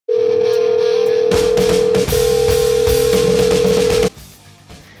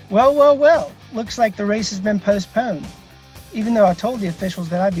Well, well, well. Looks like the race has been postponed. Even though I told the officials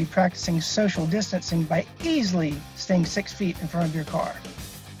that I'd be practicing social distancing by easily staying 6 feet in front of your car.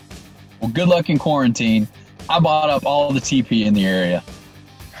 Well, good luck in quarantine. I bought up all the TP in the area.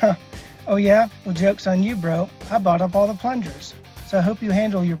 Huh. Oh yeah? Well, joke's on you, bro. I bought up all the plungers. So I hope you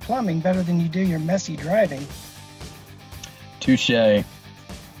handle your plumbing better than you do your messy driving. Touche.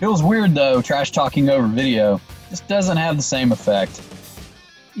 Feels weird, though, trash talking over video. This doesn't have the same effect.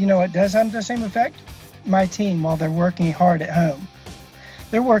 You know what does have the same effect? My team while they're working hard at home.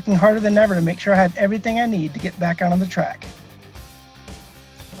 They're working harder than ever to make sure I have everything I need to get back out on the track.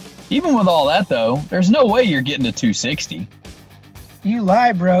 Even with all that, though, there's no way you're getting to 260. You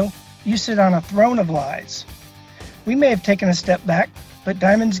lie, bro. You sit on a throne of lies. We may have taken a step back, but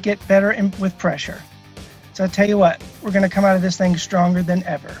diamonds get better with pressure. So I tell you what, we're going to come out of this thing stronger than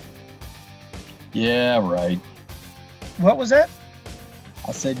ever. Yeah, right. What was that?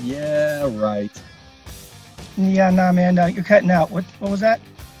 I said, yeah, right. Yeah, nah, man, you're cutting out. What was that?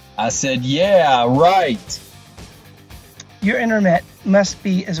 I said, yeah, right. Your internet must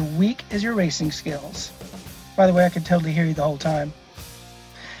be as weak as your racing skills. By the way, I could totally hear you the whole time.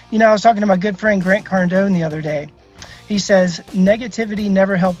 You know, I was talking to my good friend Grant Cardone the other day. He says, negativity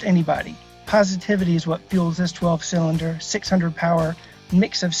never helped anybody. Positivity is what fuels this 12-cylinder, 600 power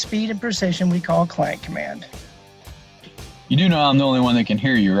mix of speed and precision we call Client Command. You do know I'm the only one that can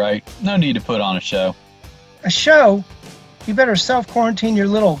hear you, right? No need to put on a show. A show? You better self-quarantine your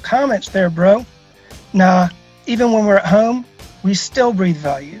little comments there, bro. Nah, even when we're at home, we still breathe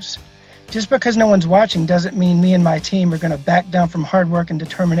values. Just because no one's watching doesn't mean me and my team are going to back down from hard work and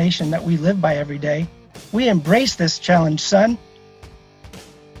determination that we live by every day. We embrace this challenge, son.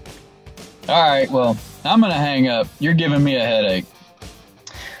 All right, well, I'm going to hang up. You're giving me a headache.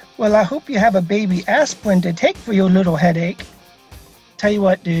 Well, I hope you have a baby aspirin to take for your little headache. Tell you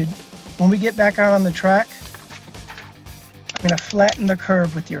what, dude, when we get back out on the track, I'm going to flatten the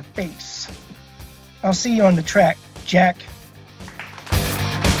curve with your face. I'll see you on the track, Jack.